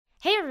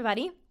Hey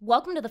everybody,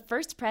 welcome to the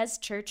First Pres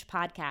Church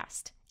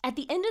podcast. At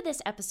the end of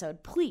this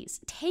episode, please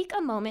take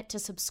a moment to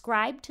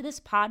subscribe to this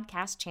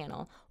podcast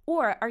channel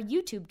or our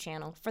YouTube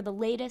channel for the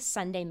latest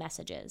Sunday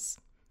messages.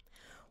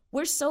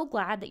 We're so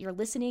glad that you're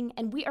listening,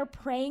 and we are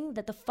praying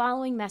that the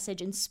following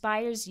message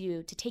inspires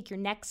you to take your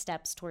next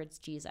steps towards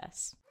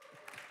Jesus.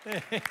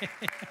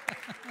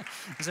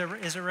 Is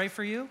it right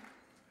for you?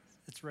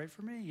 It's right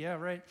for me? Yeah,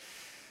 right.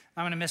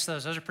 I'm going to miss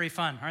those. Those are pretty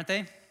fun, aren't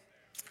they?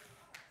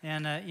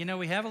 And,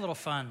 we have a little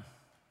fun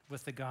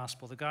with the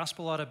gospel. The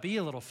gospel ought to be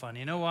a little fun.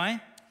 You know why?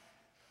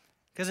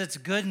 Because it's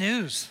good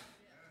news.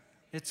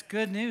 It's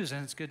good news,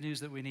 and it's good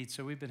news that we need.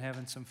 So we've been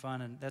having some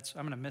fun, and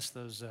I'm going to miss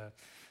those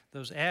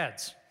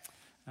ads.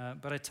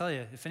 But I tell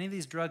you, if any of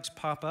these drugs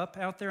pop up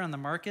out there on the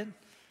market,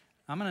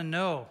 I'm going to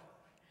know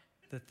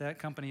that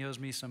company owes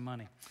me some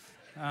money.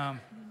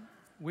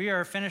 We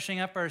are finishing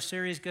up our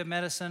series, Good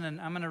Medicine,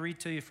 and I'm going to read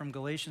to you from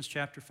Galatians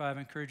chapter 5.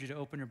 I encourage you to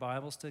open your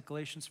Bibles to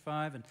Galatians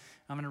 5, and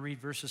I'm going to read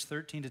verses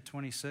 13 to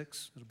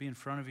 26. It'll be in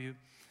front of you.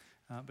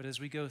 But as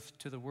we go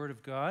to the Word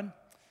of God,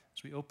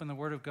 as we open the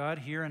Word of God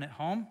here and at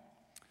home,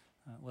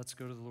 let's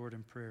go to the Lord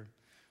in prayer.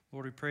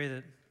 Lord, we pray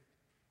that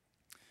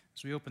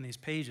as we open these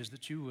pages,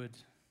 that you'd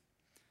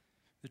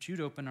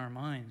open our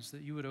minds,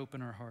 that you would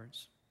open our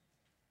hearts.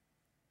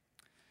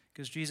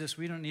 Because, Jesus,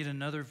 we don't need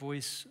another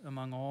voice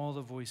among all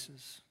the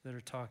voices that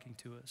are talking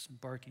to us and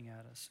barking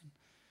at us.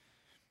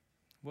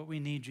 What we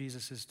need,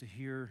 Jesus, is to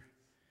hear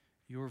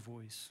your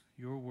voice,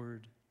 your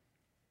word,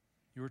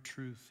 your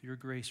truth, your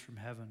grace from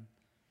heaven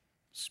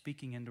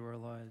speaking into our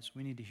lives.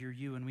 We need to hear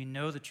you, and we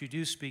know that you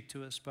do speak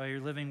to us by your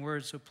living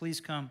word. So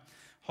please come,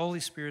 Holy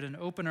Spirit, and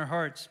open our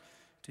hearts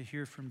to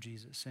hear from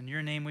Jesus. In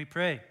your name we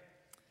pray.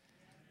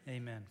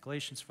 Amen.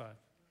 Galatians 5.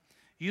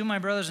 You, my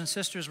brothers and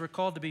sisters, were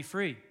called to be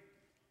free,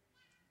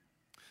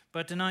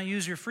 but do not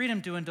use your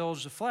freedom to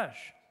indulge the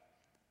flesh.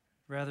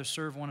 Rather,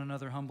 serve one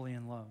another humbly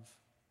in love.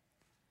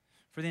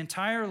 For the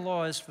entire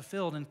law is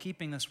fulfilled in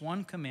keeping this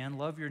one command,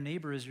 love your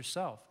neighbor as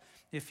yourself.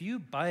 If you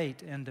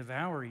bite and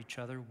devour each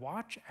other,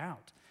 watch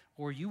out,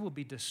 or you will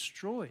be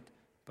destroyed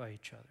by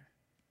each other.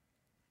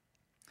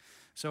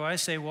 So I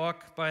say,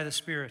 walk by the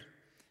Spirit,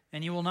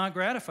 and you will not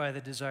gratify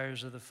the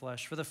desires of the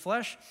flesh. For the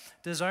flesh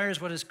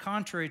desires what is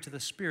contrary to the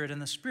Spirit,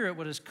 and the Spirit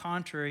what is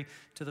contrary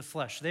to the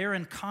flesh. They are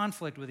in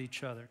conflict with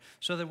each other,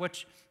 so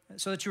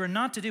that you are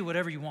not to do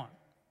whatever you want.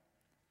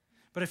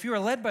 But if you are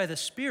led by the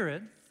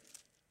Spirit,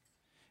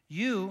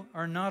 you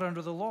are not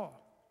under the law.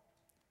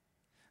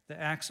 The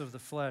acts of the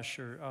flesh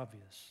are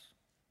obvious: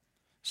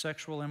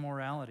 sexual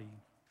immorality,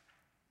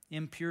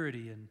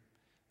 impurity and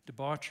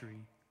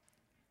debauchery,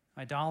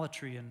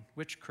 idolatry and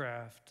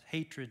witchcraft,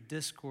 hatred,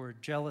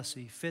 discord,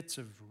 jealousy, fits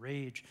of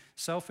rage,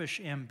 selfish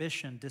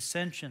ambition,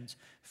 dissensions,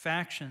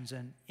 factions,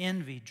 and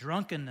envy,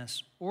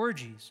 drunkenness,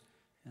 orgies,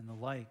 and the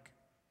like.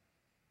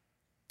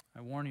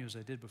 I warn you, as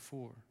I did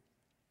before,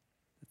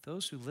 that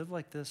those who live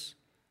like this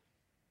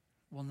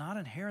will not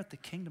inherit the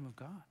kingdom of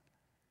God.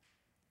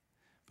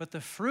 But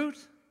the fruit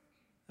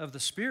of the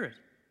Spirit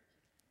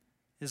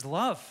is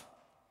love,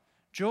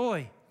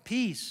 joy,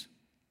 peace,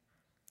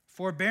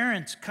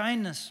 forbearance,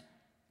 kindness,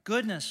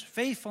 goodness,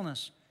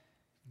 faithfulness,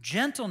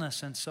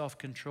 gentleness, and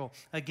self-control.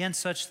 Against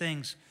such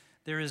things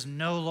there is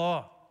no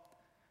law.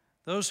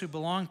 Those who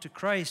belong to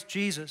Christ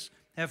Jesus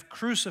have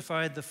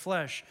crucified the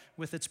flesh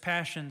with its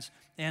passions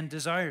and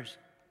desires.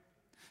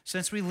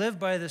 Since we live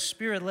by the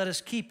Spirit, let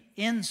us keep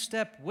in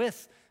step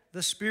with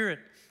the Spirit.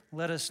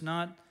 Let us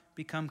not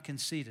become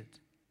conceited,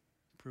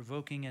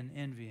 provoking and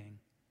envying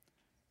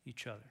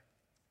each other.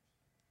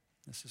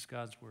 This is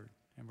God's word,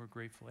 and we're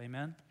grateful.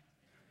 Amen.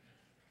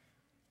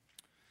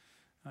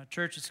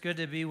 Church, it's good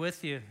to be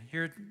with you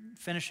here,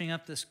 finishing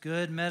up this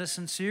Good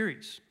Medicine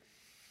series,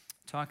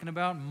 talking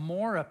about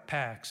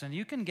Morapax. And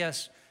you can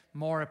guess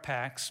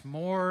Morapax,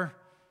 more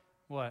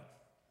what?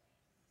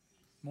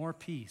 More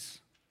peace.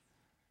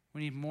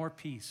 We need more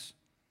peace.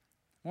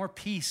 More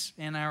peace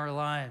in our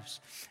lives.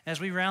 As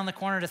we round the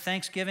corner to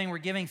Thanksgiving, we're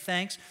giving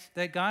thanks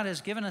that God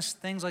has given us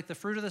things like the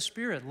fruit of the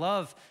Spirit,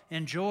 love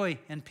and joy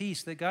and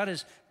peace, that God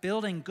is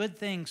building good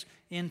things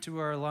into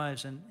our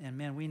lives. And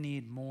man, we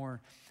need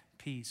more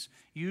peace.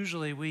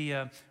 Usually we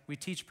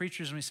teach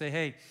preachers and we say,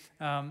 hey,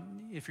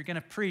 if you're going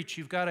to preach,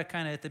 you've got to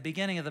kind of, at the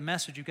beginning of the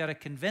message, you've got to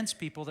convince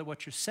people that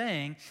what you're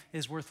saying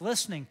is worth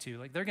listening to.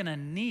 Like, they're going to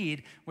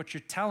need what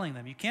you're telling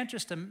them. You can't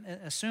just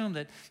assume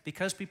that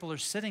because people are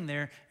sitting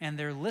there and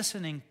they're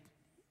listening,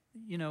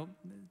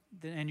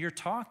 and you're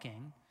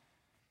talking,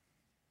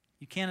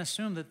 you can't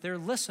assume that they're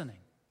listening.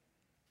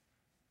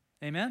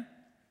 Amen?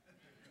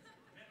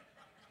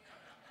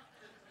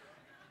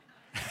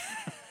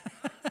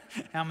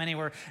 How many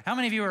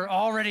of you are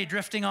already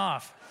drifting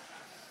off?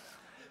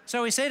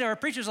 So we say to our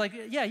preachers, like,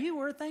 yeah, you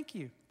were, thank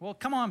you. Well,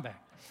 come on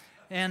back.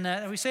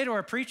 And we say to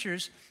our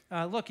preachers,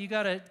 look, you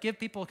got to give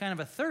people kind of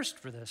a thirst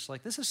for this.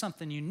 Like, this is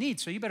something you need,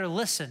 so you better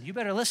listen. You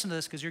better listen to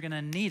this because you're going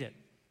to need it.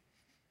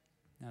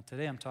 Now,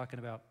 today I'm talking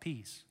about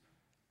peace.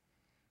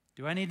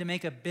 Do I need to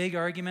make a big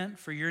argument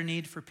for your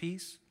need for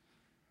peace?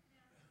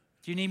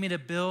 Do you need me to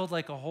build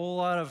like a whole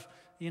lot of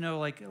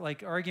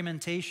like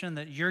argumentation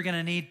that you're going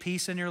to need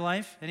peace in your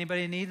life?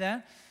 Anybody need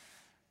that?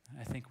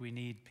 I think we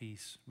need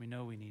peace. We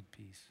know we need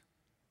peace.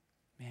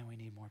 Man, we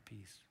need more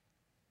peace.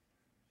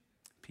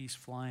 Peace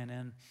flying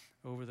in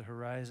over the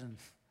horizon,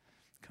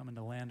 coming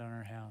to land on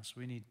our house.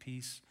 We need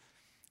peace.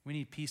 We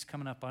need peace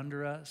coming up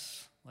under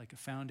us like a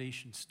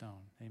foundation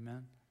stone.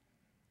 Amen?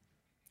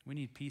 We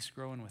need peace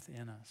growing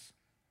within us.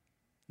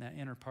 That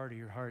inner part of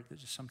your heart that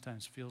just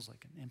sometimes feels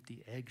like an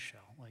empty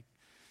eggshell, like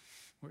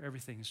where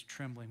everything is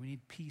trembling. We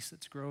need peace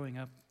that's growing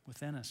up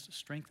within us to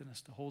strengthen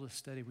us, to hold us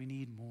steady. We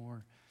need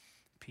more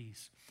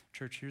peace.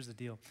 Church, here's the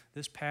deal. What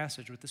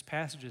this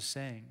passage is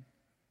saying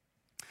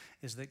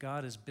is that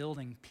God is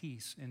building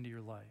peace into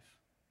your life.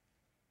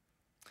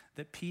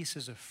 That peace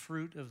is a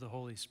fruit of the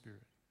Holy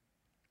Spirit.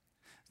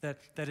 That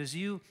as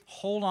you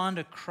hold on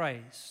to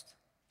Christ,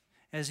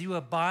 as you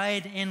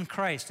abide in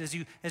Christ, as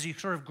you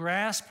sort of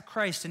grasp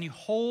Christ and you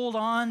hold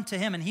on to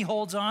Him and He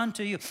holds on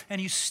to you and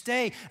you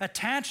stay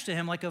attached to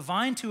Him like a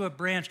vine to a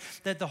branch,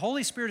 that the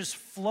Holy Spirit is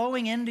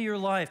flowing into your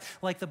life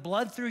like the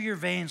blood through your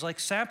veins, like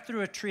sap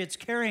through a tree. It's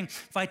carrying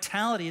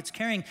vitality, it's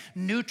carrying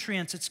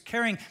nutrients, it's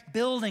carrying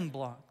building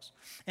blocks.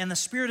 And the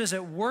Spirit is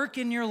at work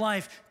in your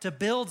life to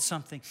build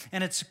something.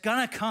 And it's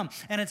going to come.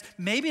 And it's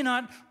maybe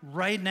not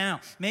right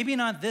now, maybe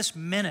not this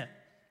minute,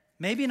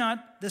 maybe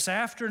not this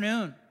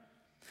afternoon,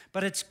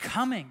 but it's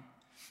coming.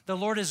 The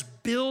Lord is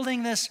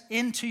building this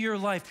into your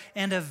life.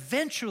 And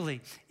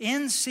eventually,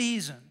 in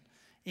season,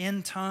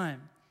 in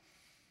time,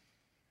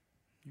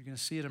 you're going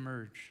to see it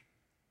emerge.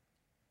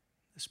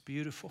 This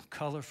beautiful,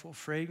 colorful,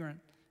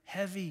 fragrant,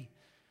 heavy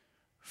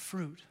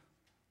fruit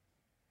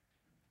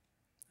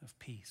of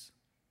peace.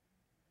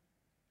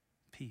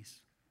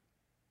 Peace.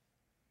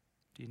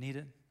 Do you need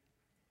it?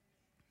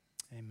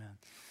 Amen.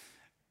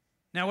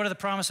 Now, what are the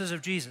promises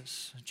of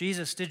Jesus?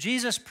 Did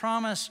Jesus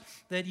promise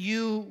that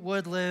you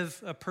would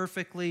live a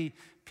perfectly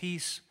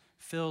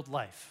peace-filled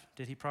life?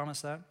 Did He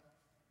promise that?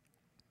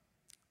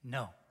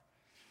 No. In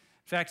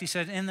fact, He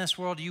said, in this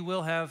world you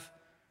will have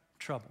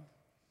trouble.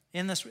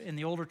 In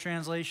the older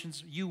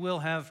translations, you will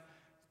have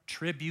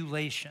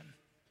tribulation.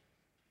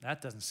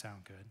 That doesn't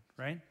sound good,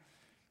 right?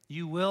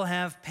 You will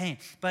have pain.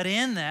 But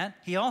in that,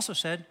 He also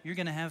said, you're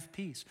going to have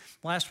peace.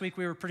 Last week,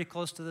 we were pretty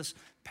close to this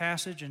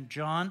passage in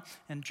John.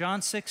 In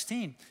John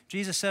 16,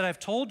 Jesus said, I've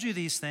told you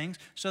these things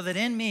so that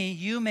in me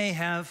you may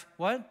have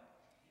what?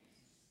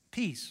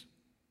 Peace.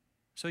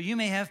 So you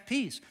may have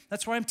peace.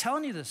 That's why I'm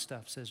telling you this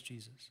stuff, says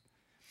Jesus.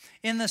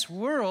 In this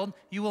world,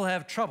 you will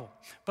have trouble.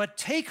 But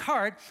take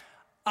heart,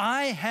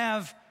 I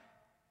have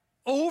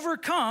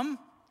overcome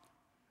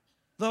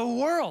the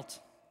world.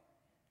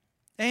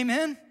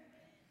 Amen?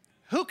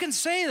 Who can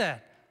say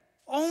that?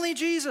 Only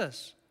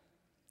Jesus.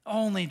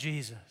 Only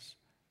Jesus.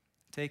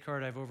 Take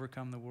heart, I've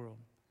overcome the world.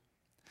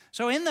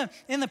 So in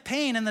the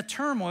pain and the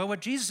turmoil,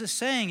 what Jesus is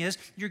saying is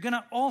you're going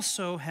to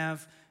also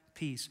have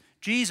peace.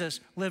 Jesus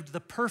lived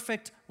the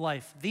perfect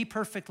life, the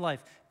perfect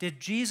life. Did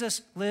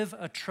Jesus live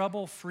a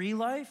trouble-free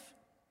life?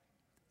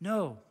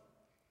 No.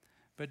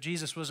 But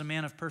Jesus was a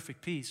man of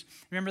perfect peace.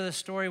 Remember the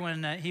story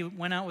when He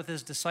went out with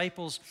His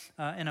disciples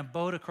in a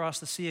boat across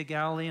the Sea of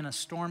Galilee, and a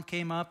storm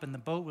came up, and the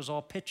boat was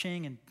all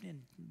pitching and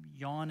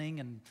yawning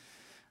and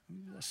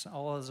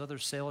all those other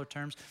sailor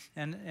terms,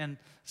 and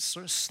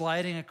sort of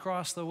sliding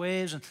across the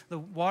waves, and the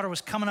water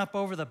was coming up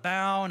over the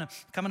bow and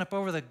coming up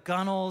over the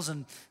gunnels,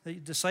 and the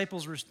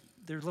disciples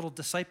their little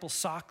disciple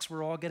socks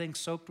were all getting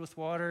soaked with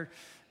water.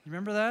 You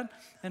remember that?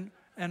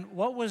 And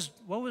what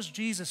was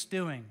Jesus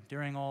doing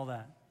during all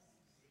that?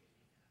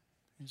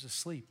 He was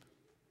asleep.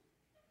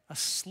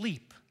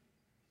 Asleep.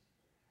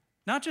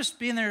 Not just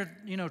being there,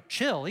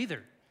 chill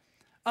either.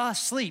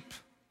 Asleep.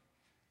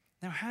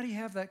 Now, how do you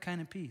have that kind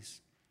of peace?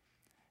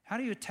 How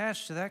do you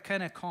attach to that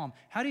kind of calm?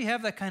 How do you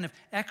have that kind of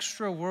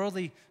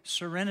extra-worldly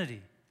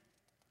serenity?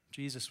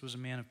 Jesus was a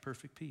man of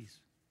perfect peace.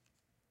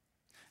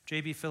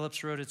 J.B.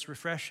 Phillips wrote, it's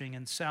refreshing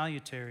and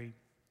salutary.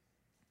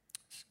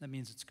 That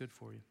means it's good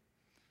for you.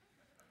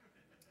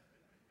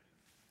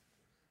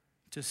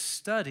 To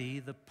study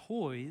the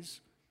poise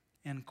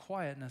and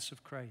quietness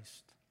of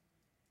Christ.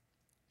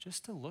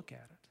 Just to look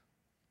at it.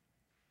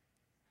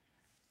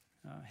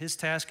 His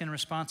task and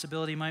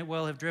responsibility might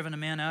well have driven a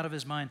man out of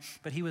his mind,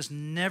 but he was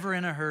never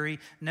in a hurry,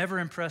 never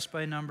impressed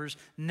by numbers,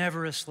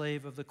 never a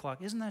slave of the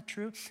clock. Isn't that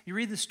true? You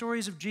read the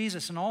stories of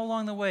Jesus, and all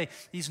along the way,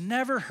 He's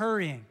never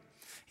hurrying.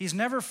 He's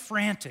never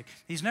frantic.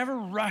 He's never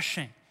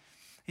rushing.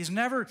 He's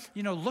never,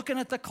 looking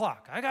at the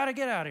clock. I got to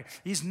get out of here.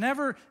 He's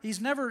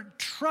never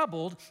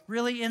troubled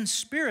really in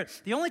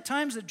spirit. The only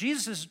times that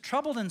Jesus is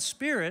troubled in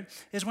spirit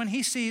is when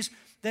He sees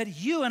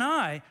that you and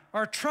I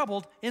are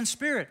troubled in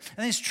spirit.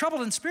 And He's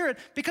troubled in spirit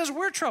because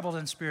we're troubled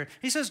in spirit.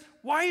 He says,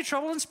 why are you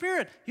troubled in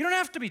spirit? You don't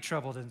have to be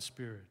troubled in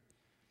spirit.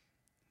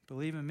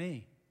 Believe in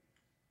me.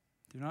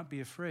 Do not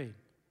be afraid.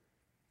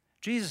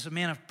 Jesus, a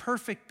man of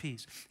perfect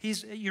peace.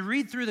 You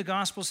read through the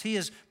Gospels, He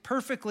is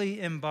perfectly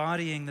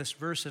embodying this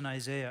verse in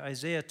Isaiah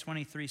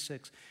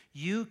 23:6.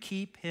 You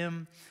keep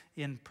Him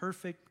in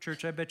perfect,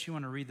 church, I bet you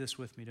want to read this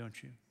with me,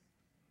 don't you?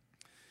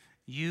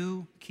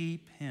 You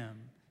keep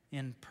Him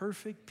in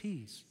perfect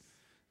peace,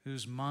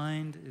 whose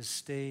mind is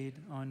stayed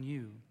on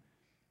you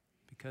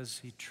because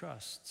he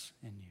trusts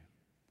in you.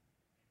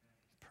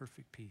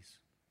 Perfect peace.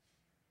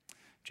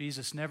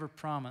 Jesus never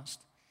promised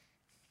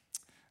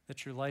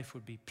that your life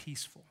would be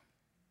peaceful.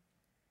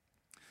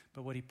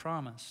 But what he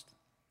promised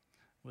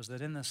was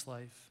that in this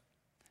life,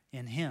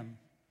 in him,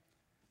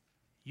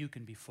 you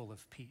can be full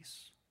of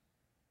peace.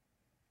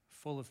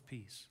 Full of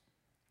peace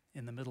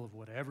in the middle of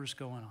whatever's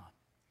going on.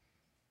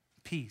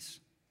 Peace.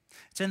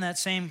 It's in that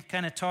same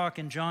kind of talk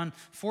in John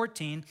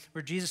 14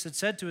 where Jesus had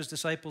said to his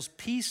disciples,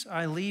 "Peace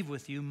I leave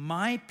with you,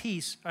 my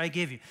peace I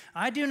give you.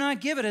 I do not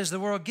give it as the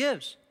world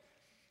gives."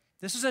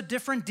 This is a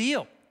different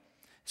deal.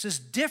 This is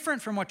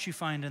different from what you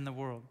find in the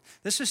world.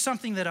 This is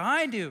something that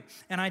I do,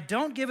 and I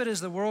don't give it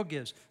as the world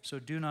gives. So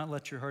do not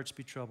let your hearts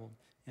be troubled,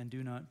 and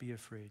do not be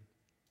afraid.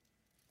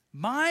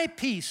 My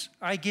peace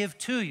I give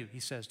to you, he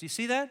says. Do you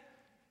see that?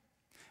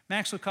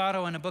 Max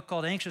Lucado, in a book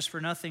called Anxious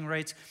for Nothing,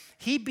 writes,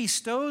 he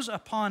bestows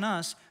upon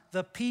us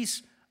the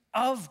peace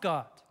of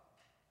God.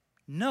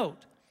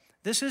 Note,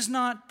 this is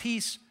not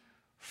peace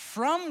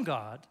from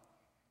God,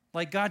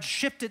 like God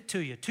shipped it to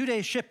you.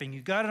 2-day shipping.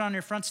 You got it on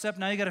your front step.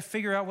 Now you got to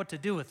figure out what to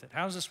do with it.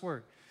 How does this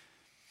work?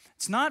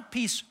 It's not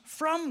peace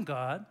from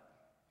God.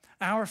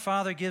 Our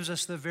Father gives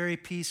us the very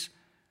peace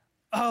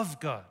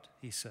of God,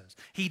 he says.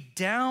 He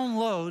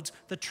downloads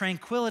the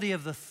tranquility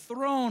of the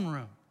throne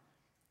room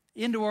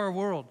into our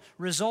world,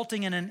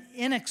 resulting in an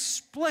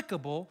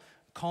inexplicable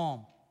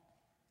calm.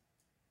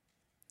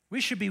 We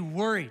should be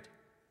worried,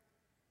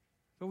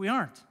 but we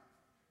aren't.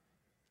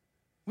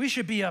 We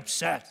should be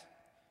upset,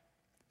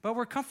 but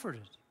we're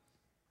comforted.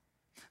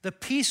 The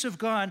peace of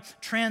God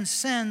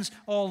transcends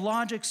all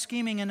logic,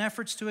 scheming, and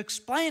efforts to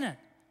explain it.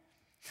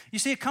 You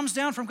see, it comes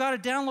down from God.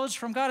 It downloads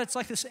from God. It's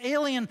like this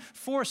alien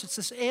force. It's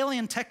this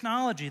alien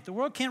technology that the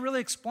world can't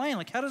really explain.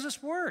 Like, how does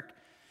this work?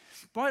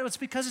 But it's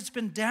because it's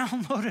been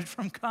downloaded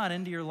from God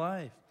into your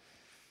life.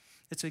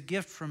 It's a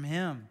gift from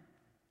him.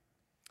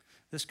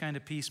 This kind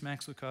of peace,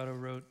 Max Lucado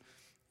wrote,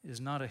 is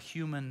not a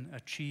human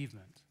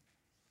achievement.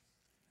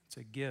 It's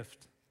a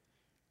gift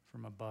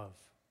from above.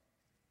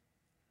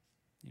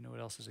 You know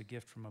what else is a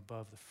gift from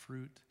above? The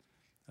fruit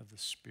of the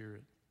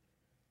Spirit.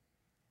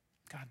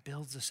 God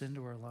builds this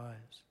into our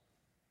lives.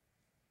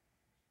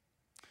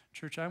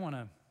 Church, I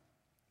want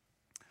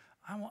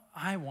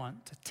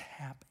to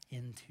tap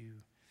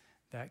into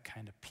that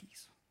kind of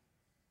peace.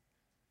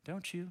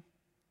 Don't you?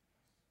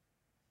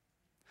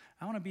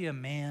 I want to be a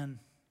man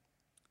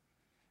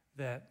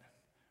that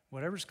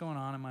whatever's going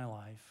on in my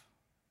life,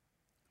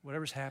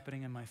 whatever's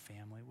happening in my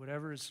family,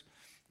 whatever's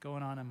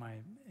going on in my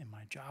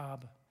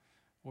job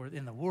or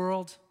in the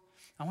world,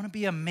 I want to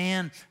be a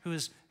man who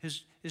is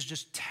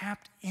just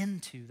tapped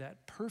into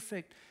that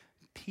perfect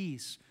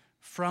peace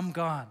from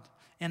God.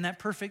 And that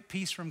perfect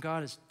peace from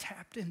God is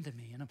tapped into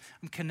me, and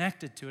I'm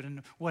connected to it.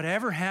 And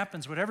whatever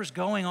happens, whatever's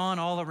going on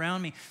all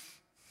around me,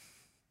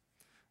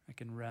 I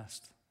can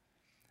rest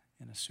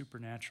in a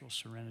supernatural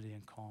serenity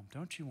and calm.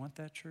 Don't you want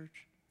that,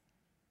 church?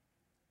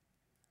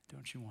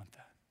 Don't you want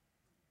that?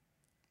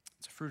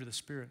 It's a fruit of the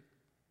Spirit.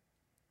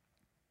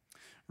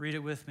 Read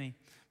it with me.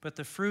 But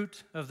the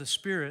fruit of the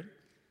Spirit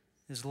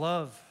is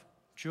love,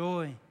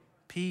 joy,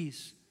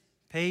 peace,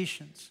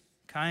 patience,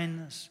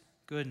 kindness,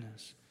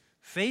 goodness,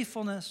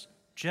 faithfulness,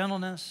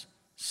 gentleness,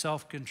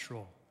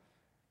 self-control.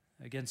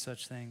 Against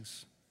such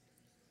things,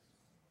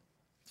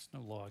 there's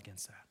no law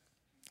against that.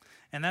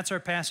 And that's our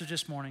passage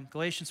this morning,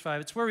 Galatians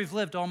 5. It's where we've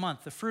lived all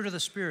month, the fruit of the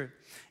Spirit.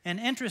 And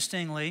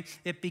interestingly,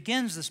 it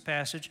begins this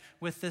passage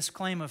with this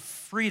claim of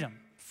freedom.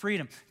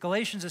 Freedom.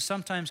 Galatians is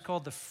sometimes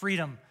called the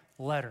freedom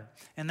letter.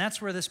 And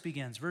that's where this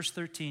begins. Verse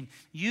 13.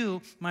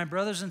 You, my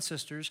brothers and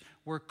sisters,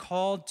 were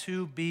called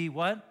to be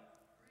what?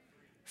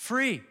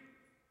 Free.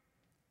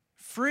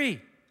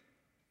 Free.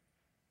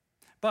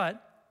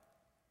 But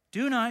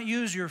do not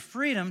use your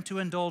freedom to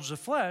indulge the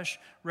flesh,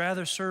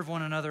 rather serve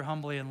one another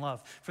humbly in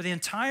love. For the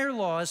entire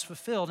law is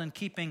fulfilled in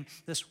keeping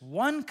this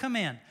one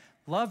command,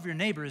 love your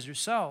neighbor as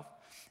yourself.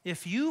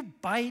 If you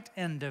bite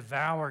and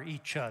devour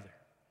each other,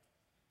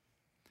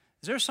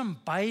 is there some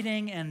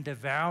biting and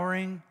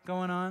devouring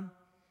going on?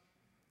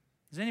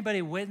 Has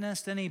anybody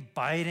witnessed any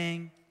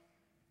biting,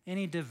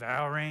 any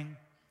devouring?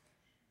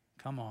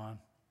 Come on.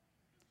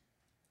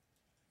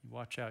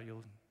 Watch out,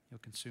 you'll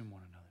consume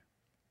one another.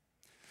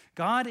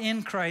 God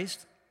in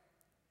Christ,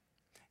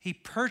 he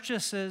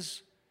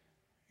purchases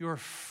your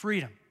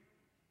freedom.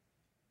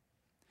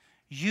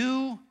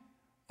 You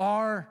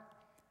are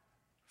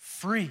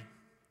free.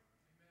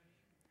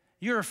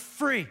 You're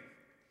free.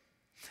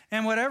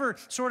 And whatever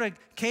sort of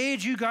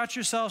cage you got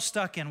yourself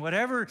stuck in,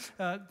 whatever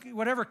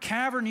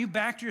cavern you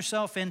backed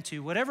yourself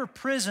into, whatever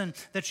prison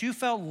that you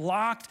felt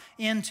locked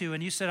into,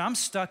 and you said, I'm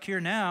stuck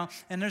here now,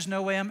 and there's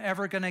no way I'm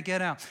ever going to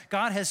get out.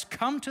 God has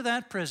come to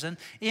that prison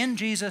in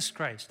Jesus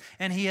Christ,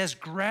 and he has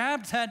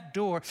grabbed that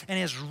door, and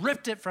he has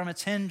ripped it from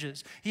its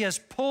hinges. He has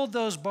pulled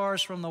those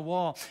bars from the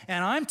wall.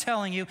 And I'm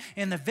telling you,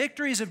 in the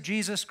victories of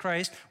Jesus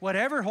Christ,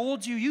 whatever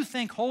holds you, you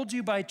think holds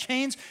you by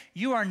chains,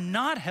 you are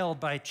not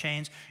held by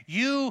chains.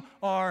 You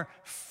are are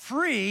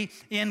free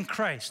in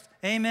Christ.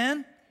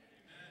 Amen?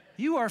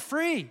 You are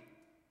free.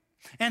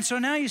 And so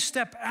now you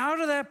step out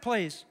of that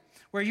place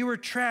where you were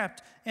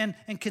trapped and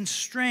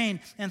constrained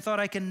and thought,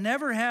 I can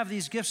never have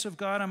these gifts of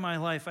God in my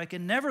life. I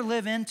can never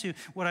live into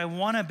what I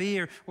want to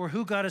be or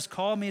who God has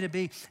called me to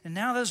be. And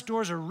now those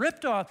doors are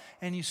ripped off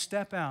and you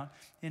step out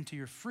into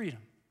your freedom.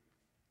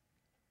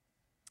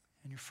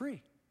 And you're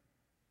free.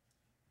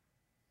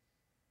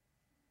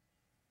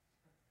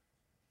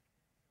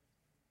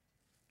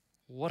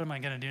 What am I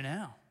going to do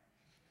now?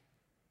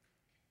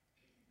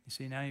 You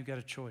see, now you've got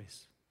a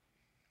choice.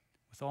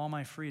 With all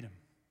my freedom,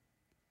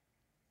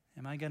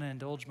 am I going to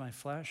indulge my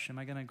flesh? Am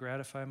I going to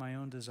gratify my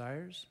own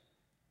desires?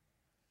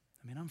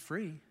 I mean, I'm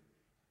free.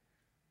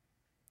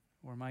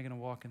 Or am I going to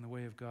walk in the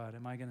way of God?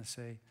 Am I going to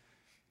say,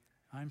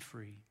 I'm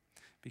free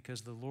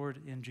because the Lord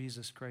in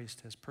Jesus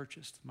Christ has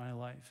purchased my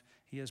life.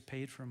 He has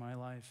paid for my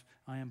life.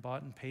 I am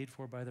bought and paid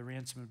for by the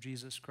ransom of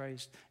Jesus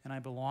Christ, and I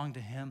belong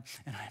to him,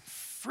 and I'm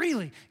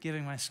freely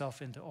giving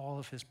myself into all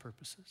of his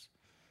purposes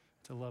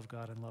to love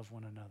God and love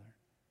one another.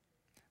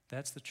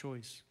 That's the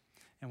choice.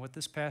 And what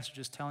this passage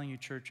is telling you,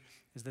 church,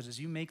 is that as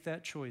you make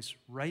that choice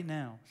right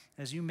now,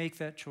 as you make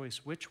that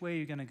choice, which way are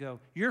you going to go?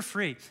 You're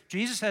free.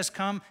 Jesus has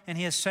come and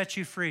he has set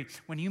you free.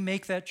 When you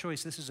make that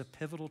choice, this is a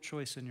pivotal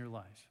choice in your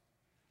life.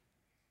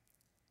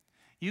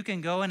 You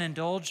can go and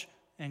indulge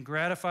and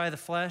gratify the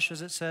flesh,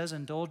 as it says,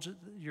 indulge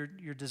your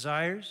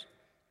desires,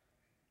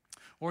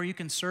 or you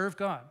can serve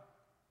God.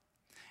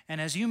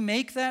 And as you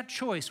make that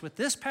choice, what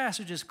this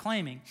passage is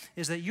claiming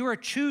is that you are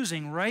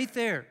choosing right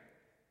there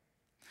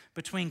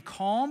between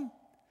calm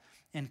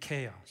and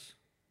chaos,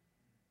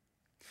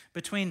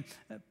 between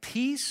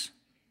peace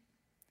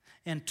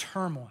and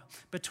turmoil,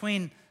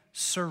 between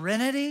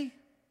serenity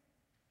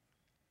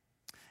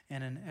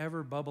and an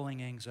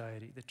ever-bubbling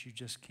anxiety that you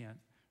just can't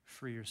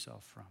free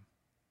yourself from.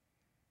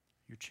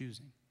 You're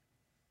choosing.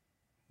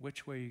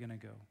 Which way are you going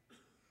to go?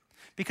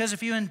 Because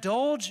if you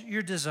indulge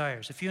your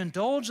desires, if you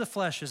indulge the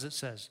flesh, as it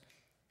says,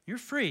 you're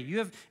free.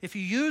 If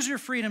you use your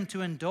freedom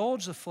to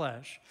indulge the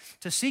flesh,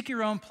 to seek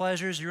your own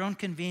pleasures, your own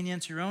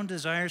convenience, your own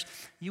desires,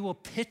 you will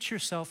pitch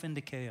yourself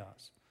into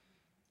chaos.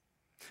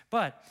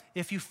 But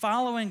if you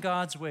follow in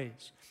God's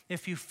ways,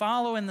 if you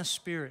follow in the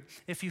Spirit,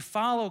 if you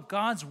follow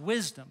God's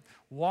wisdom,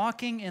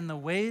 walking in the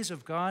ways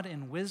of God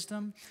in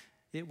wisdom,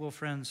 it will,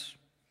 friends,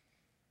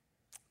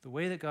 the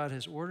way that God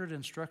has ordered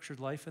and structured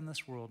life in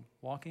this world,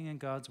 walking in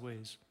God's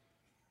ways,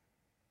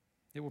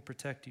 it will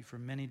protect you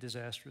from many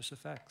disastrous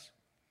effects.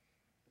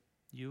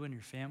 You and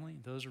your family,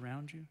 those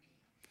around you.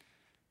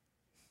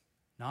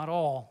 Not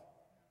all,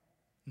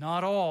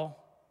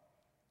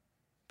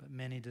 but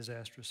many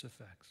disastrous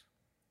effects.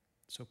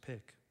 So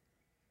pick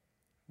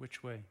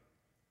which way.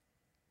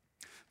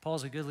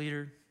 Paul's a good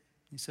leader.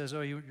 He says, oh,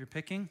 you're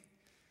picking?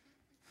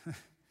 Well,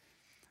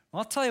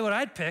 I'll tell you what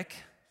I'd pick.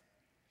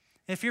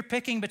 If you're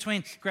picking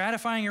between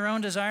gratifying your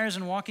own desires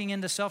and walking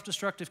into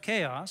self-destructive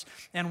chaos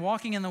and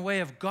walking in the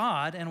way of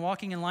God and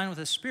walking in line with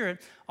His Spirit,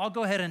 I'll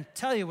go ahead and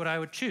tell you what I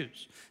would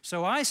choose.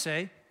 So I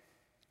say,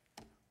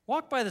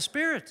 walk by the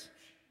Spirit.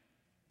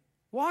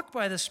 Walk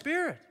by the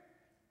Spirit,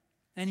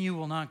 and you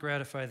will not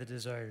gratify the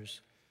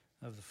desires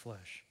of the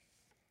flesh.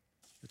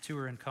 The two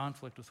are in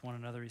conflict with one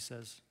another, he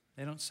says.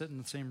 They don't sit in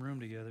the same room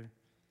together.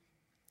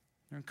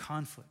 They're in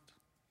conflict.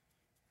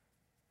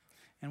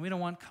 And we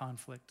don't want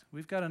conflict.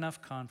 We've got enough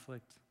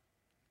conflict.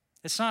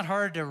 It's not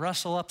hard to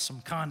rustle up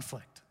some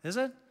conflict, is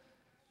it?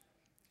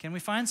 Can we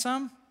find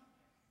some?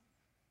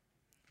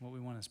 What we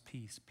want is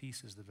peace.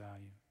 Peace is the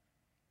value.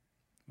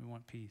 We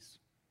want peace.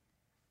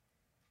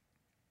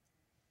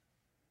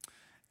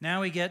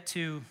 Now we get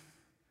to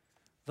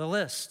the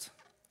list.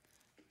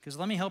 Because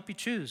let me help you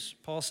choose.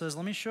 Paul says,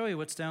 let me show you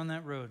what's down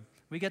that road.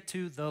 We get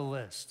to the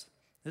list.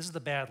 This is the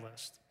bad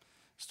list.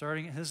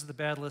 This is the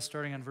bad list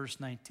starting on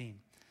verse 19.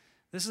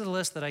 This is a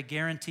list that I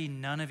guarantee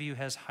none of you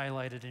has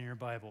highlighted in your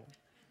Bible.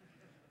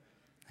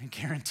 I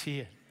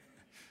guarantee it.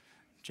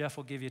 Jeff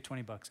will give you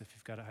 $20 if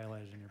you've got it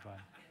highlighted in your Bible.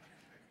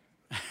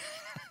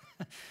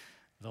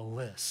 The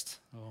list.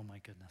 Oh my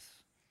goodness.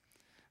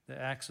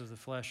 The acts of the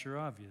flesh are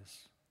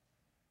obvious.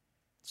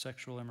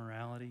 Sexual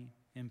immorality,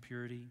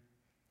 impurity,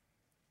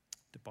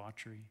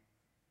 debauchery.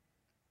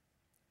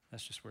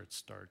 That's just where it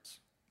starts.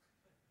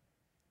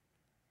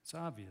 It's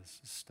obvious,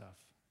 this stuff.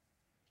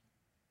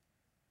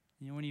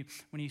 You know,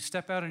 when you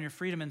step out on your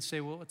freedom and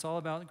say, well, it's all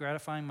about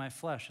gratifying my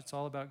flesh. It's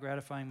all about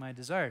gratifying my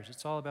desires.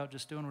 It's all about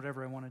just doing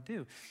whatever I want to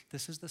do.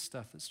 This is the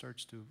stuff that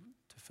starts to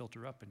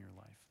filter up in your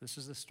life. This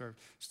is the stuff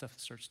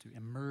that starts to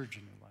emerge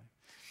in your life.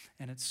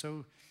 And it's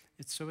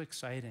so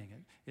exciting.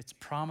 It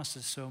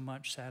promises so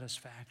much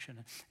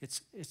satisfaction.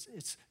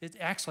 It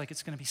acts like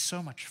it's going to be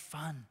so much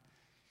fun.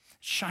 It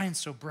shines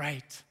so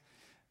bright,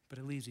 but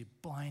it leaves you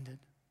blinded.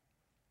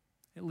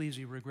 It leaves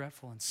you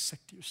regretful and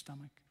sick to your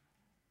stomach.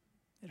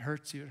 It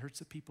hurts you. It hurts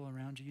the people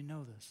around you. You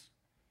know this.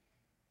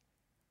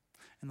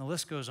 And the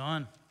list goes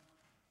on.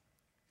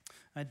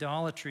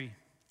 Idolatry.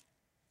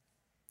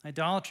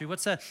 Idolatry.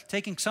 What's that?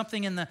 Taking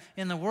something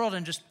in the world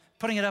and just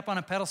putting it up on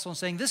a pedestal and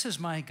saying, this is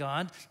my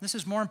God. This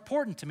is more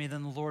important to me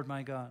than the Lord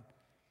my God.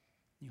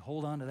 You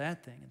hold on to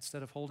that thing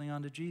instead of holding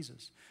on to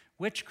Jesus.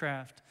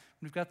 Witchcraft,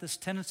 we've got this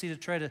tendency to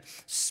try to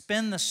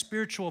spin the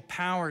spiritual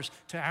powers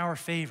to our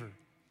favor.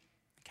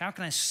 How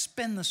can I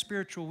spin the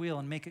spiritual wheel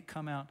and make it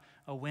come out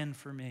a win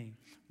for me?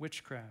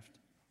 Witchcraft.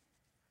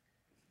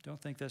 Don't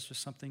think that's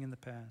just something in the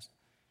past.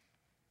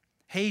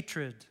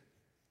 Hatred,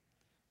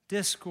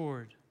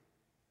 discord,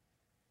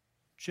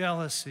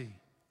 jealousy,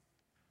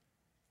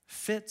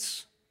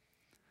 fits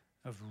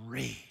of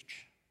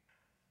rage.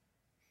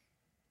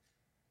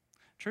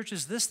 Church,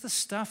 is this the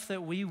stuff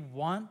that we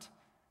want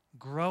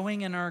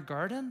growing in our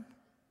garden?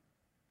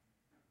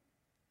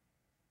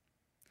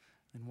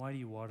 Then why do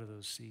you water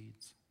those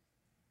seeds?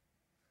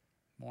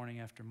 Morning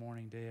after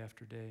morning, day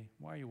after day.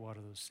 Why do you water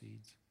those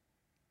seeds?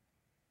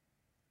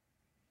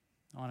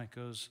 On it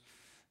goes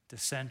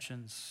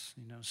dissensions,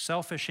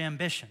 selfish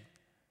ambition.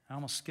 I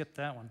almost skipped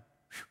that one.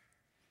 Whew.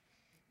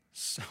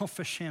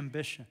 Selfish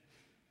ambition.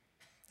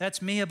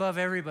 That's me above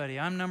everybody.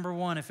 I'm number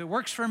one. If it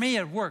works for me,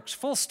 it works.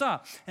 Full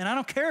stop. And I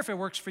don't care if it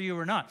works for you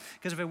or not,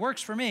 because if it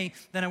works for me,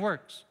 then it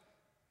works.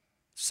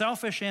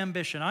 Selfish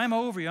ambition. I'm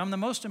over you. I'm the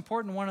most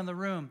important one in the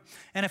room.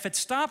 And if it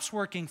stops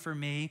working for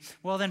me,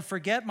 well, then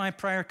forget my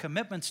prior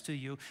commitments to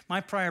you,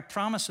 my prior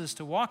promises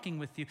to walking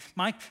with you.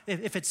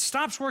 If it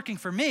stops working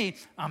for me,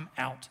 I'm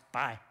out.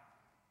 Bye.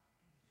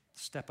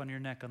 Step on your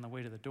neck on the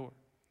way to the door.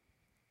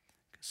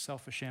 Because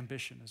selfish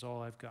ambition is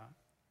all I've got.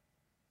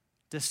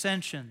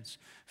 Dissensions,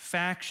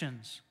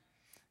 factions,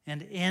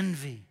 and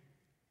envy.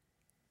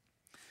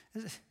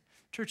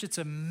 Church, it's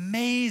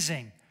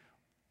amazing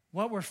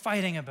what we're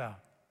fighting about.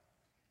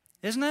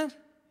 Isn't it?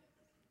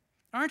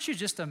 Aren't you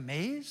just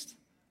amazed?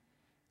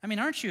 I mean,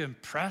 aren't you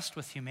impressed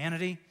with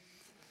humanity?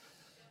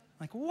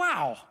 Like,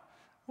 wow,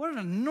 what an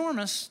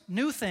enormous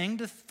new thing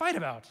to fight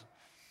about.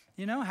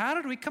 How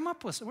did we come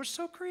up with it? We're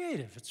so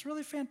creative. It's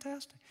really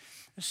fantastic.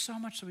 There's so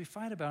much that we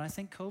fight about. I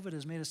think COVID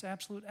has made us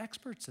absolute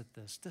experts at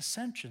this.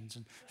 Dissensions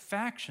and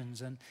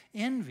factions and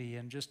envy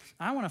and just,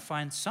 I want to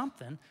find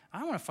something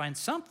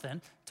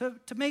to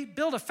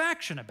build a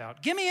faction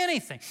about. Give me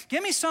anything.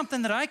 Give me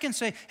something that I can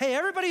say, hey,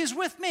 everybody is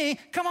with me.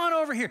 Come on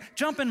over here.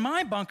 Jump in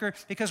my bunker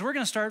because we're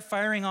going to start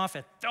firing off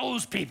at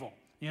those people.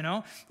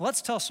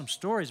 Let's tell some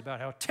stories about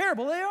how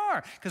terrible they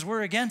are because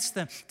we're against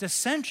them.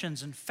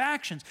 Dissensions and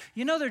factions.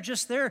 They're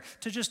just there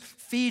to just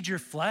feed your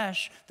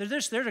flesh. They're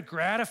just there to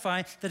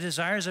gratify the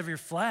desires of your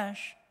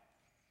flesh.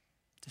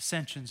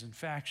 Dissensions and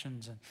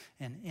factions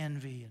and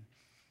envy and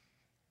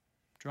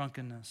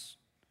drunkenness,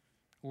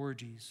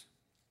 orgies,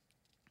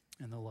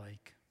 and the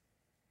like.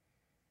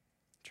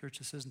 Church,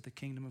 this isn't the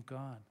kingdom of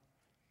God.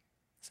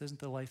 This isn't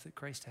the life that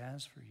Christ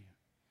has for you.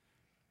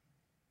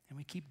 And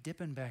we keep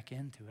dipping back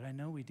into it. I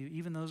know we do.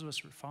 Even those of us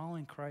who are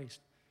following Christ,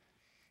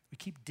 we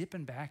keep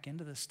dipping back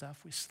into this stuff.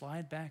 We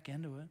slide back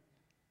into it.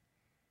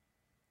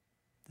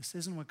 This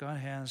isn't what God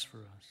has for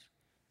us.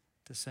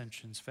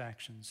 Dissensions,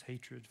 factions,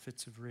 hatred,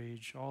 fits of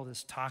rage, all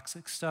this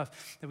toxic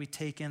stuff that we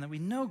take in that we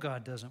know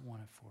God doesn't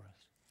want it for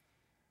us.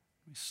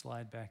 We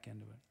slide back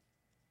into it.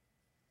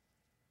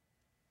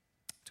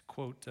 To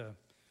quote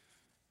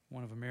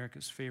one of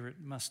America's favorite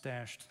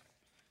mustached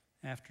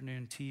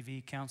afternoon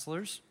TV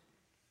counselors,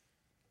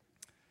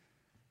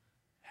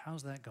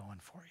 how's that going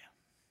for you?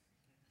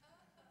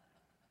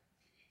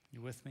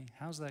 You with me?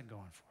 How's that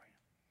going for you?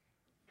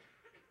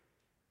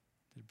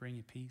 Did it bring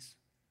you peace?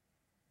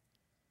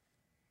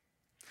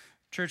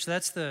 Church,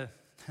 that's the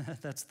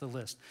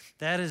list.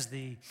 That's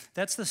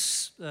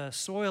the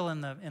soil in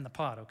the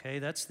pot. Okay,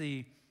 that's the,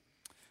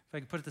 if I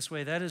can put it this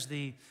way, that is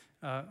the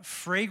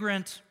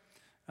fragrant,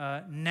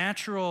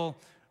 natural,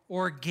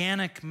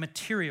 organic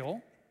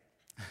material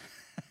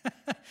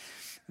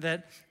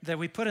that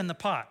we put in the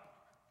pot.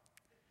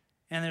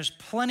 And there's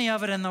plenty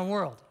of it in the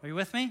world. Are you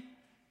with me?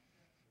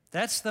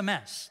 That's the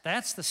mess.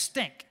 That's the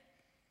stink.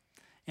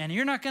 And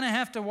you're not going to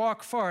have to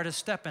walk far to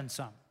step in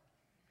some.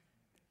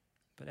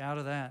 But out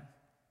of that,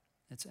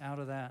 it's out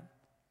of that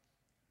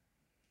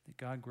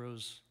God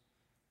grows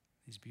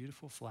these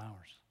beautiful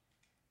flowers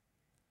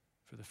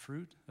for the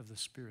fruit of the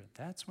Spirit.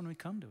 That's when we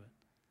come to it.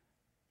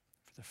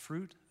 For the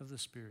fruit of the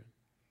Spirit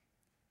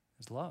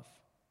is love,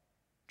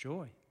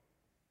 joy,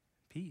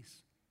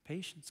 peace,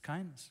 patience,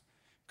 kindness,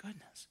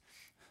 goodness,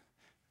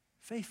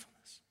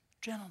 faithfulness,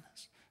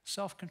 gentleness,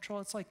 self-control.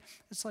 It's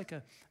like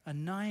a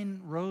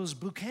 9-rose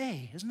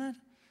bouquet, isn't it?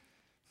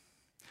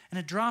 And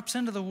it drops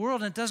into the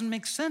world and it doesn't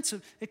make sense.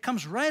 It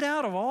comes right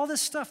out of all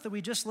this stuff that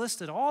we just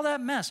listed, all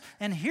that mess.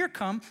 And here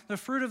come the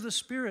fruit of the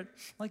Spirit,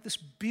 like this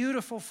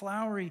beautiful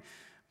flowery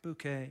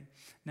bouquet.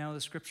 Now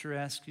the Scripture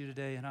asks you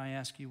today, and I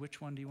ask you,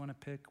 which one do you want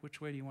to pick? Which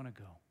way do you want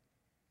to go?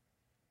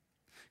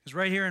 Because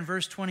right here in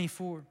verse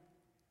 24,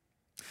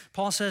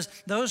 Paul says,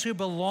 those who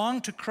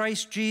belong to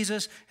Christ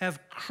Jesus have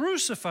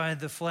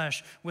crucified the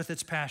flesh with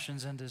its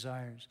passions and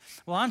desires.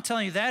 Well, I'm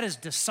telling you, that is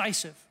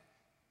decisive.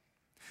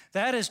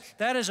 That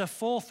is a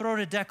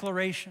full-throated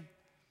declaration.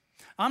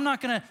 I'm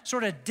not going to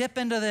sort of dip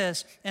into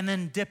this and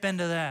then dip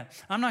into that.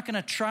 I'm not going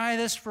to try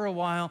this for a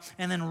while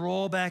and then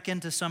roll back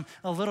into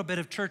a little bit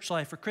of church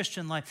life or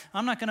Christian life.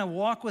 I'm not going to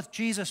walk with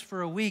Jesus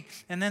for a week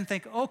and then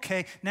think,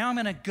 okay, now I'm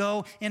going to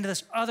go into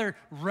this other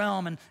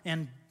realm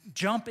and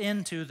jump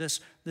into this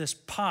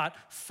pot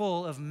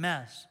full of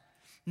mess.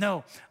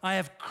 No, I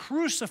have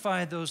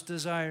crucified those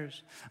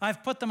desires.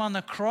 I've put them on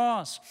the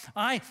cross.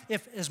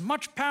 If as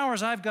much power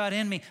as I've got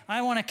in me,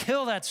 I want to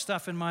kill that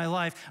stuff in my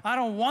life. I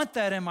don't want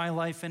that in my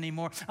life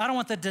anymore. I don't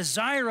want the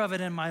desire of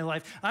it in my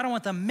life. I don't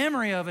want the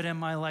memory of it in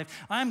my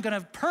life. I'm going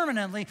to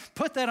permanently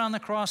put that on the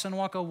cross and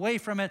walk away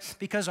from it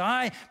because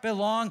I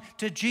belong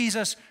to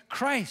Jesus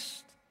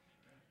Christ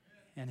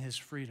and his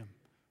freedom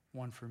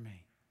won for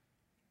me.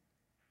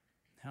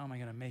 How am I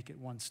going to make it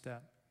one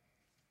step?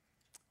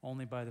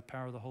 Only by the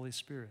power of the Holy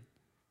Spirit.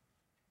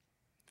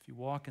 If you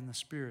walk in the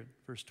Spirit,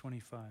 verse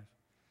 25,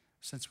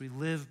 since we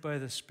live by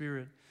the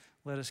Spirit,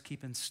 let us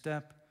keep in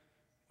step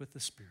with the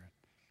Spirit.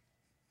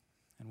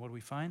 And what do we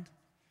find?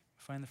 We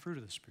find the fruit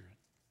of the Spirit.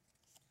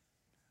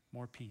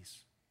 More peace,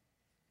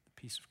 the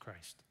peace of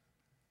Christ.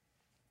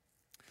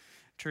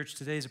 Church,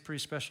 today is a pretty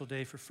special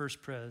day for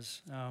First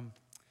Pres.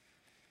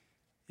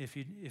 If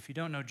you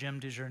don't know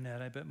Jim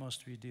DeJournette, I bet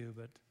most of you do,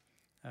 but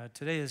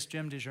today is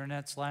Jim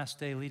DeJournette's last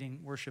day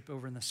leading worship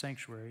over in the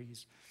sanctuary.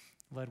 He's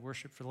led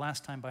worship for the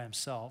last time by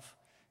himself.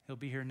 He'll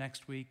be here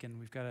next week, and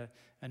we've got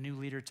a new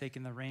leader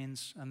taking the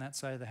reins on that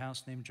side of the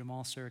house named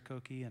Jamal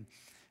Sarakoki, and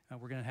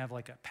we're going to have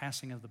like a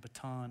passing of the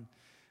baton.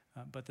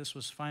 But this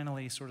was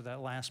finally sort of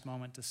that last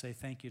moment to say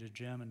thank you to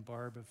Jim and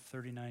Barb of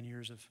 39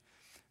 years of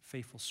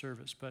faithful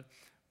service. But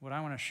what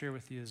I want to share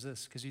with you is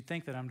this, because you'd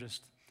think that I'm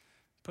just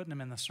putting him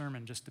in the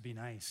sermon just to be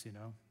nice, you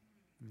know.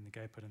 I mean, the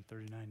guy put in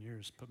 39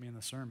 years, put me in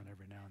the sermon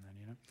every now and then,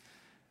 you know.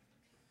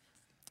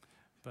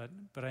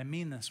 But I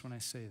mean this when I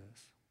say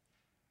this.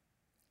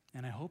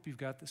 And I hope you've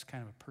got this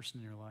kind of a person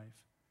in your life.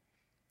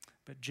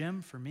 But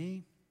Jim, for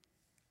me,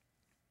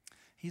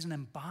 he's an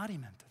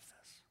embodiment of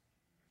this,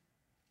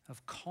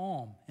 of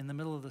calm in the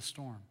middle of the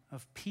storm,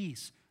 of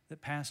peace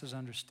that passes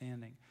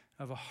understanding,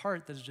 of a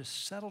heart that is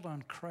just settled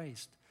on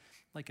Christ,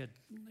 like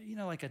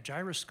a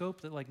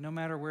gyroscope that, like, no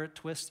matter where it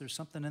twists, there's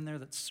something in there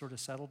that's sort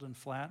of settled and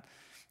flat.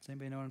 Does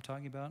anybody know what I'm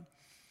talking about?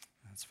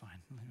 That's fine.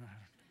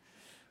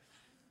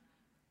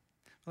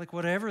 Like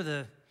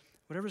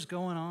whatever's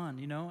going on,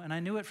 you know, and I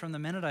knew it from the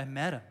minute I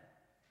met him.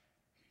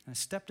 And I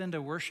stepped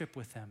into worship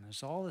with him.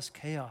 There's all this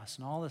chaos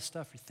and all this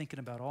stuff you're thinking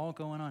about all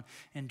going on.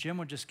 And Jim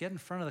would just get in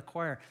front of the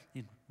choir.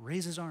 He'd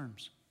raise his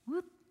arms.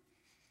 Whoop.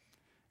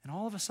 And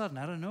all of a sudden,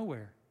 out of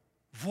nowhere,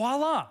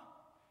 voila!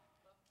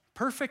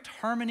 Perfect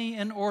harmony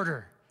and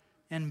order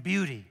and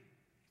beauty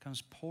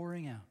comes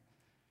pouring out.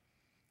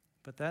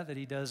 But that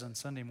he does on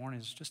Sunday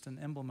mornings is just an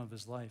emblem of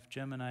his life.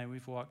 Jim and I,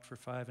 we've walked for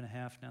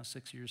 5.5, now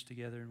 6 years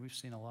together, and we've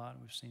seen a lot.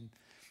 We've seen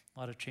a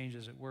lot of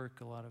changes at work,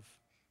 a lot of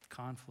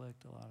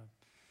conflict, a lot of,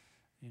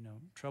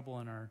 trouble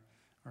in our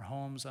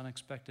homes,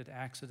 unexpected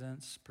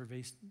accidents,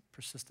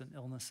 persistent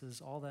illnesses,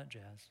 all that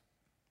jazz.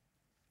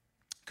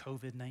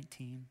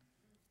 COVID-19.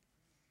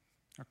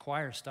 Our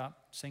choir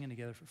stopped singing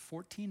together for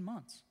 14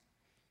 months.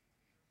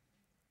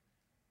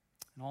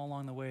 And all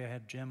along the way, I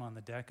had Jim on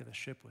the deck of the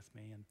ship with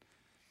me, and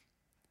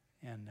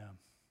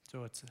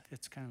so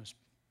it's kind of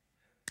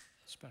a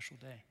special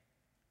day.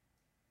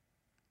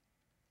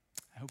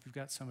 I hope you've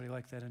got somebody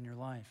like that in your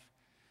life.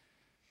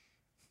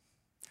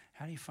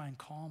 How do you find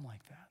calm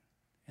like that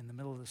in the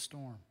middle of the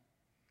storm?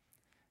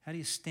 How do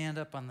you stand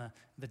up on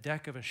the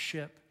deck of a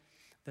ship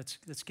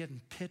that's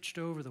getting pitched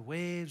over the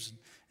waves, and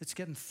it's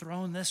getting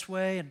thrown this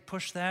way and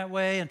pushed that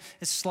way, and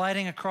it's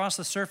sliding across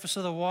the surface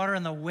of the water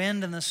and the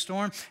wind and the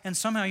storm, and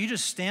somehow you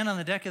just stand on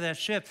the deck of that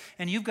ship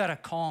and you've got a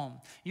calm,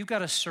 you've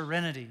got a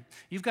serenity,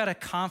 you've got a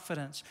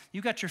confidence,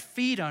 you've got your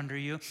feet under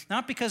you,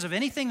 not because of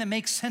anything that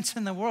makes sense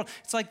in the world.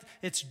 It's like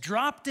it's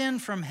dropped in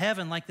from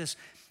heaven, like this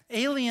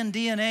alien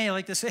DNA,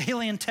 like this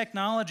alien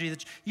technology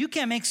that you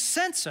can't make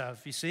sense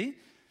of, you see?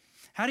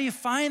 How do you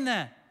find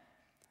that?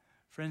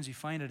 Friends, you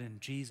find it in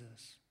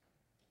Jesus.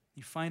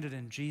 You find it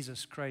in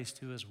Jesus Christ,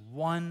 who has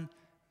won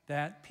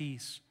that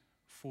peace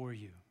for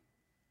you.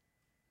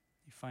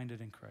 You find it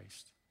in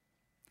Christ.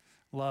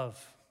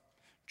 Love,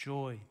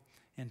 joy,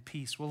 and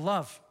peace. Well,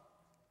 love.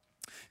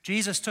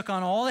 Jesus took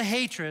on all the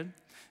hatred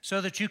so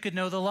that you could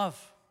know the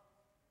love.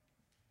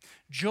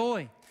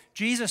 Joy.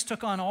 Jesus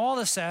took on all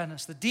the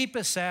sadness, the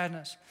deepest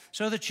sadness,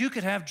 so that you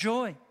could have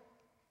joy.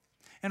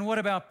 And what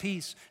about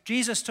peace?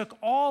 Jesus took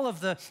all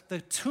of the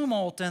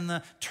tumult and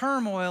the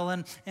turmoil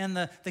and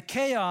the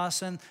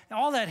chaos and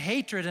all that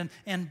hatred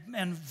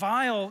and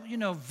vile,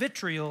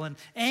 vitriol and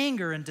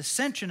anger and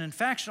dissension and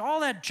faction,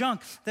 all that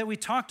junk that we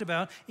talked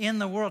about in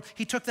the world.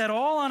 He took that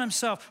all on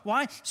himself.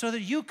 Why? So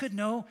that you could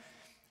know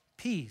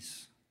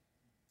peace.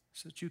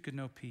 So that you could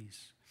know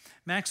peace.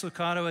 Max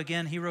Lucado,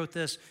 again, he wrote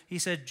this. He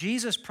said,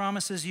 Jesus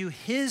promises you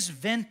his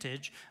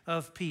vintage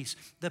of peace,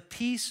 the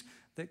peace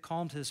that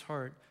calmed his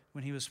heart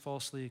when he was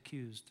falsely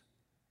accused,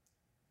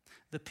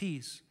 the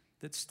peace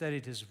that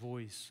steadied his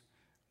voice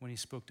when he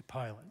spoke to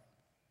Pilate,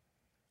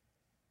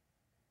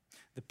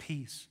 the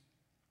peace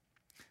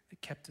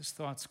that kept his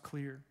thoughts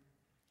clear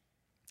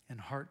and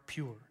heart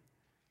pure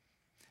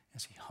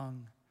as he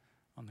hung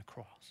on the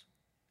cross.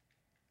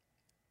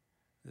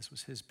 This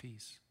was his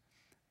peace.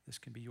 This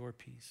can be your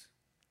peace.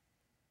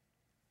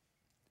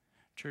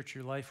 Church,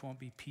 your life won't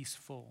be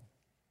peaceful,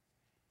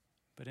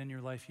 but in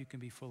your life you can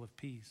be full of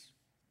peace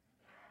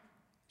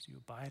as you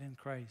abide in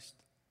Christ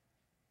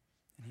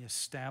and he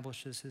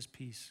establishes his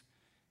peace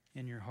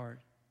in your heart.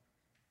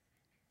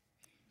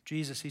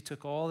 Jesus, he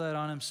took all that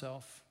on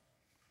himself.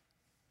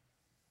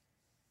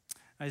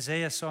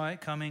 Isaiah saw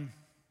it coming.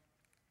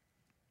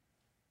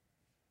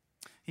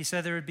 He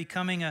said there would be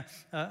coming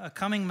a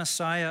coming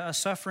Messiah, a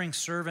suffering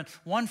servant,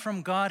 one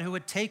from God who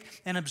would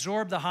take and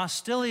absorb the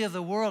hostility of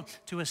the world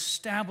to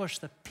establish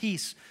the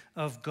peace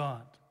of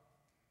God.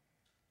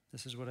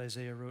 This is what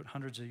Isaiah wrote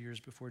hundreds of years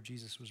before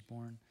Jesus was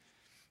born.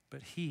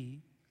 But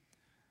he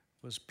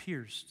was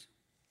pierced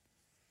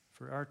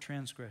for our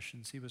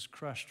transgressions. He was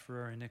crushed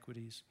for our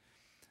iniquities.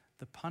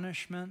 The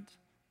punishment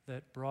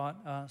that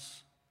brought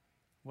us,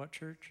 what,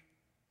 church?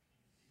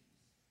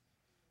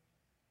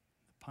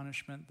 The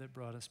punishment that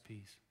brought us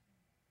peace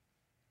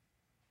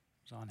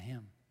was on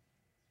him.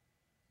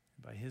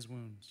 And by his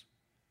wounds,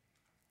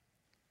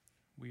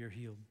 we are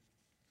healed.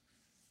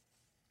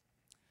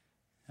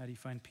 How do you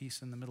find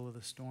peace in the middle of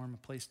the storm?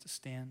 A place to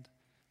stand,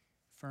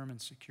 firm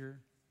and secure.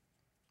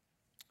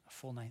 A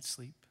full night's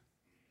sleep.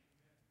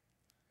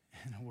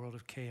 In a world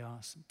of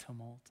chaos and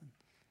tumult and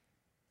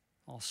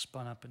all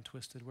spun up and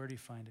twisted. Where do you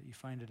find it? You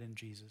find it in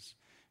Jesus.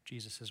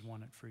 Jesus has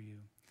won it for you.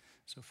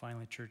 So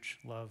finally, church,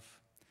 love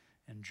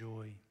and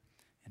joy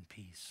and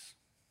peace.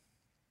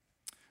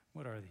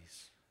 What are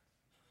these?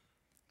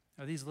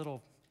 Are these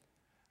little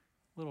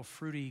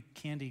fruity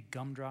candy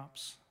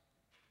gumdrops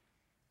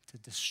to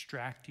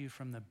distract you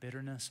from the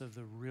bitterness of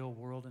the real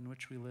world in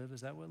which we live?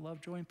 Is that what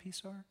love, joy, and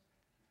peace are?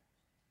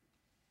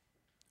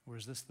 Or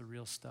is this the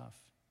real stuff?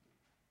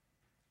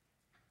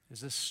 Is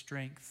this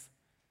strength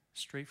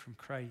straight from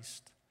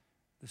Christ,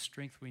 the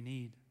strength we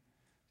need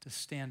to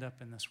stand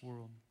up in this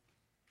world?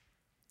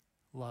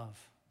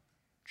 Love,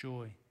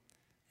 joy,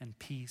 and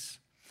peace.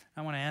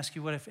 I want to ask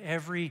you, what if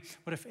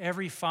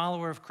every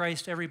follower of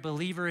Christ, every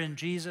believer in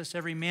Jesus,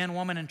 every man,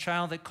 woman, and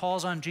child that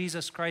calls on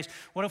Jesus Christ,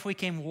 what if we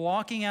came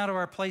walking out of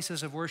our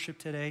places of worship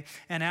today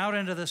and out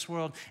into this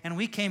world, and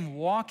we came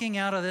walking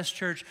out of this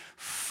church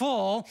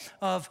full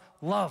of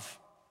love?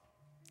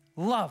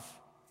 Love.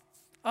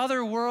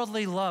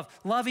 Otherworldly love.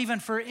 Love even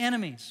for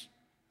enemies.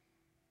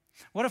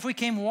 What if we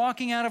came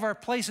walking out of our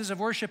places of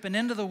worship and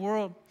into the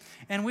world,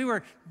 and we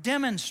were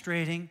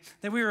demonstrating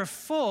that we were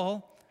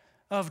full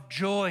of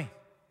joy,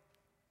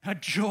 a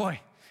joy,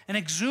 an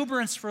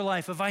exuberance for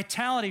life, a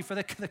vitality for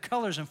the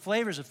colors and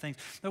flavors of things.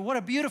 But what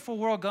a beautiful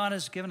world God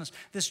has given us,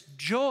 this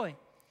joy,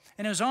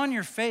 and it was on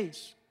your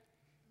face.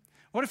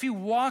 What if you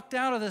walked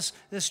out of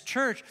this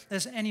church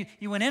and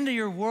you went into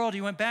your world,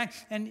 you went back,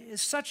 and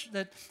it's such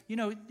that,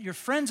 your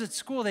friends at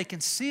school, they can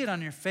see it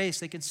on your face,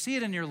 they can see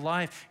it in your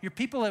life. Your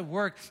people at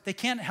work, they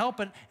can't help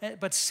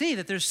but see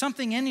that there's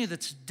something in you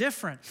that's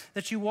different,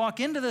 that you walk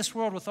into this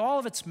world with all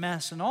of its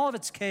mess and all of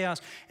its chaos,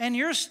 and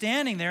you're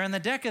standing there on the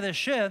deck of the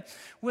ship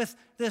with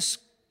this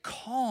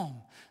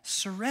calm,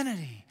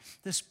 serenity,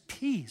 this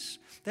peace,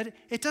 that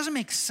it doesn't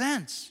make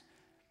sense.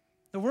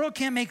 The world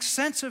can't make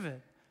sense of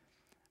it.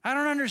 I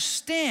don't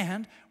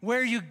understand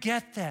where you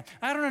get that.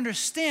 I don't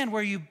understand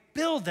where you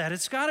build that.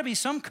 It's got to be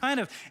some kind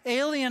of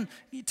alien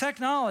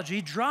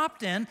technology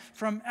dropped in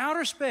from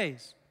outer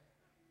space.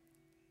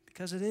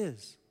 Because it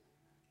is.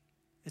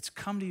 It's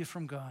come to you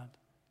from God.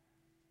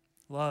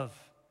 Love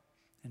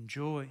and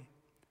joy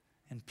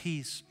and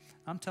peace.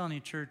 I'm telling you,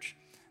 church,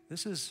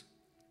 this is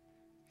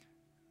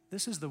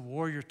the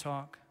warrior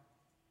talk.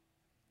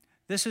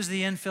 This is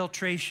the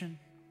infiltration.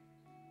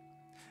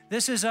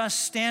 This is us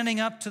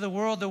standing up to the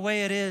world the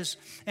way it is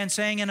and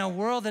saying, in a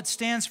world that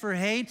stands for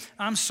hate,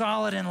 I'm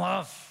solid in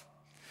love.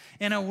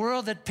 In a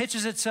world that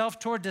pitches itself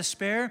toward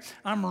despair,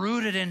 I'm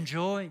rooted in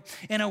joy.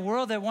 In a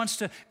world that wants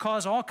to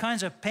cause all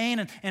kinds of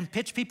pain and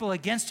pitch people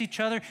against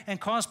each other and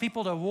cause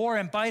people to war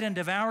and bite and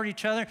devour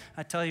each other,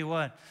 I tell you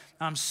what,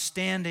 I'm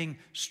standing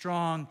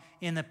strong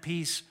in the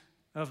peace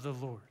of the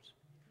Lord.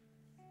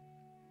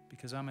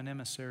 Because I'm an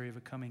emissary of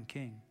a coming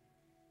king.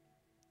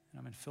 And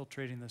I'm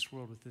infiltrating this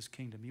world with this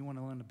kingdom. You want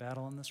to learn to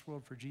battle in this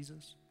world for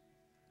Jesus?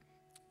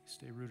 You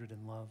stay rooted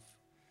in love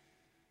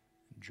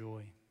and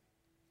joy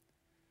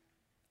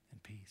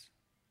and peace.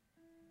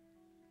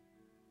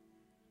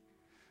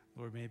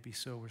 Lord, may it be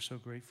so. We're so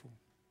grateful.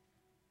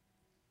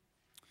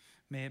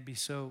 May it be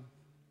so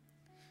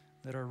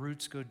that our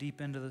roots go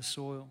deep into the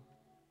soil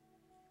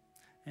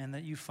and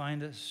that you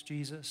find us,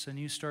 Jesus, and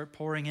you start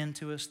pouring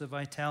into us the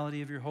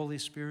vitality of your Holy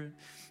Spirit.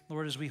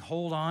 Lord, as we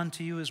hold on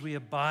to you, as we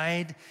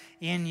abide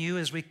in you,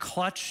 as we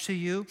clutch to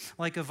you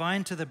like a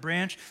vine to the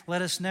branch,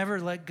 let us never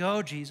let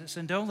go, Jesus,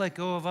 and don't let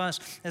go of us.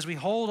 As we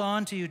hold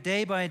on to you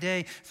day by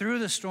day, through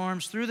the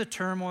storms, through the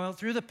turmoil,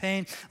 through the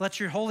pain, let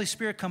your Holy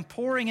Spirit come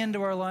pouring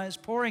into our lives,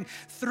 pouring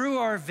through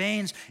our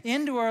veins,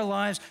 into our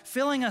lives,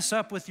 filling us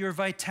up with your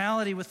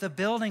vitality, with the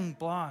building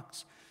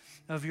blocks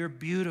of your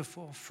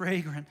beautiful,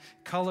 fragrant,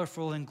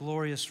 colorful, and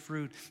glorious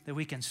fruit, that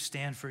we can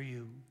stand for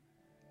you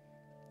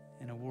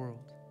in a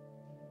world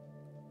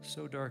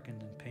so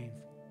darkened and painful.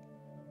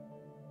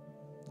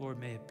 Lord,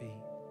 may it be.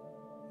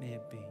 May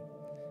it be.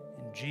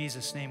 In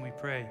Jesus' name we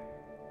pray.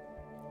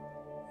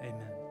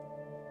 Amen.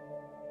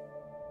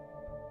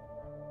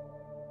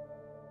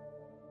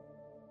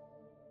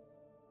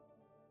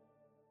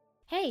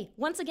 Hey,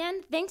 once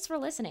again, thanks for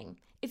listening.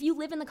 If you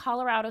live in the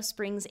Colorado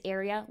Springs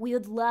area, we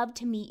would love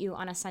to meet you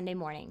on a Sunday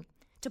morning.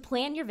 To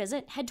plan your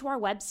visit, head to our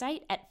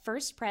website at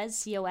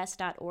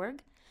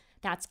firstprescos.org.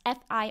 That's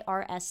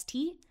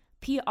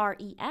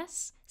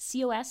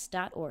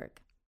FIRSTPRESCOS.org.